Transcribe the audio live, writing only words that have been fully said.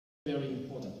very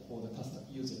important for the custom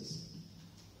users.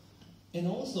 And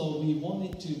also, we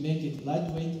wanted to make it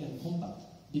lightweight and compact,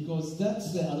 because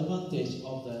that's the advantage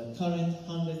of the current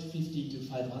 150 to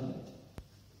 500.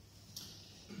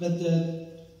 But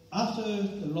after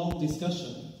a long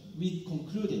discussion, we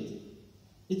concluded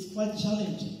it's quite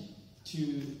challenging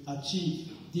to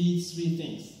achieve these three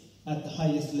things at the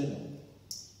highest level.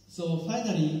 So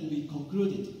finally, we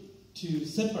concluded to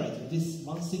separate this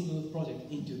one single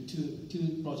project into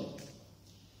two projects.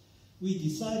 We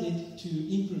decided to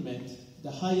implement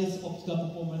the highest optical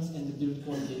performance and build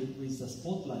quality with the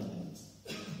spotlight lens.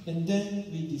 And then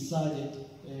we decided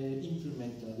to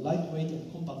implement a lightweight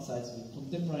and compact size with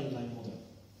contemporary line model.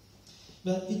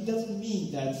 But it doesn't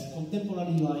mean that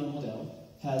contemporary line model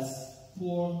has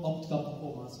poor optical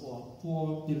performance or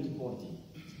poor build quality.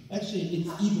 Actually,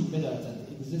 it's even better than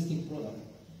the existing product.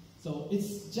 So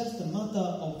it's just a matter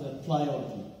of the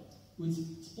priority. With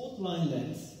spotlight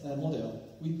lens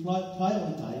model, we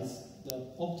prioritize the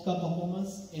optical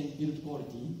performance and build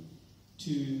quality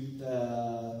to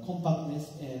the compactness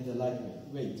and the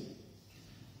lightweight.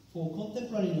 For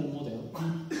contemporary line model,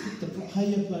 we put the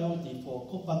higher priority for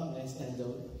compactness and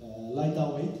lighter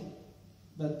weight,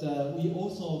 but we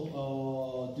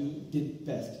also did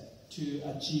best to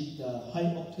achieve the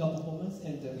high optical performance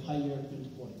and the higher build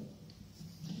quality.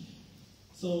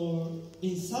 So,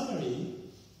 in summary,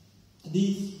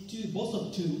 both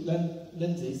of two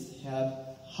lenses have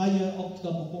higher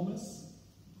optical performance,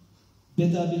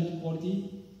 better build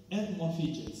quality, and more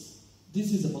features.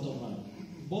 This is the bottom line.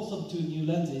 Both of two new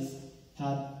lenses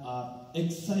have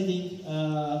exciting,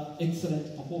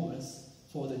 excellent performance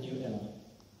for the new era.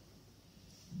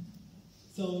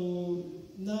 So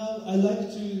now I'd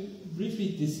like to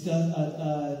briefly discuss,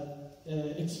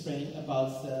 explain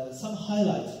about some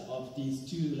highlights of these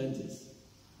two lenses.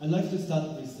 I'd like to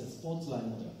start with the spotlight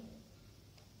model.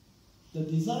 The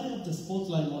design of the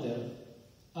spotlight model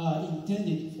are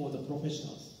intended for the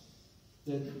professionals.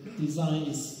 The design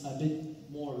is a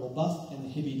bit more robust and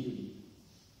heavy duty.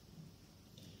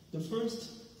 The first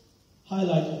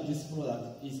highlight of this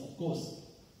product is, of course,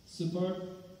 superb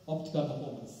optical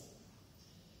performance.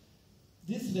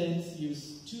 This lens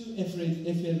uses two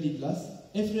FLD glass.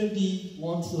 FLD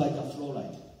works like a flow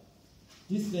light.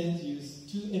 This lens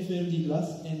uses two FLD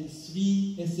glass and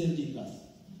three SLD glass.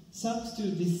 Thanks to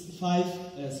this 5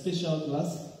 special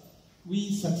glass,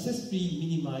 we successfully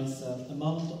minimize the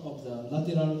amount of the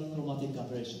lateral chromatic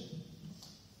aberration.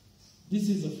 This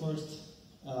is the first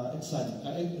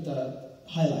the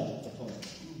highlight of the product.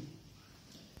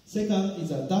 Second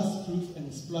is a dust-proof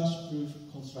and splash-proof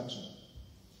construction.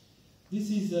 This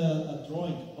is a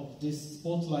drawing of this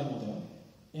spotlight model,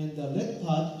 and the left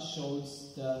part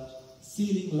shows the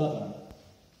sealing rubber.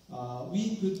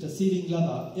 We put the sealing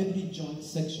rubber every joint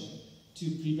section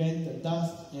to prevent the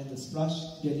dust and the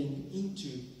splash getting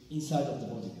inside of the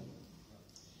body.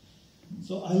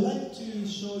 So I'd like to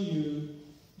show you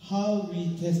how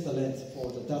we test the lens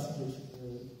for the dust-proofing.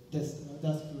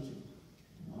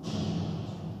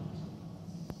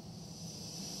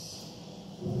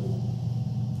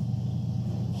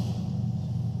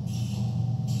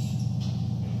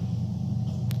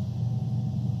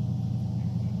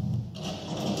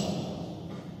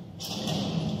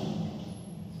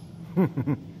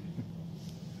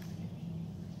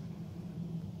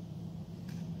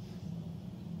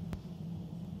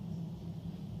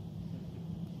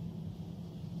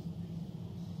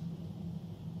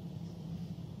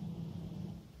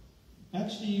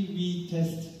 Actually, we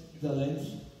test the lens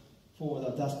for the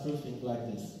dust proofing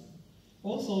like this.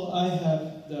 Also, I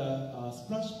have the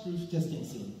splash-proof testing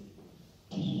scene.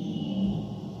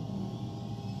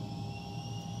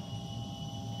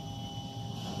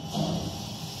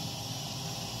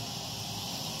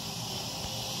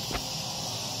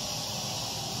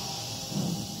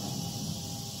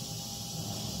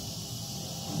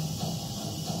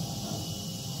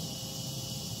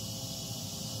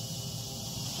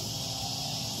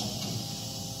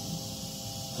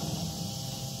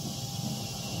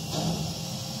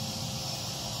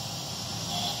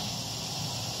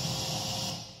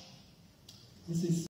 This is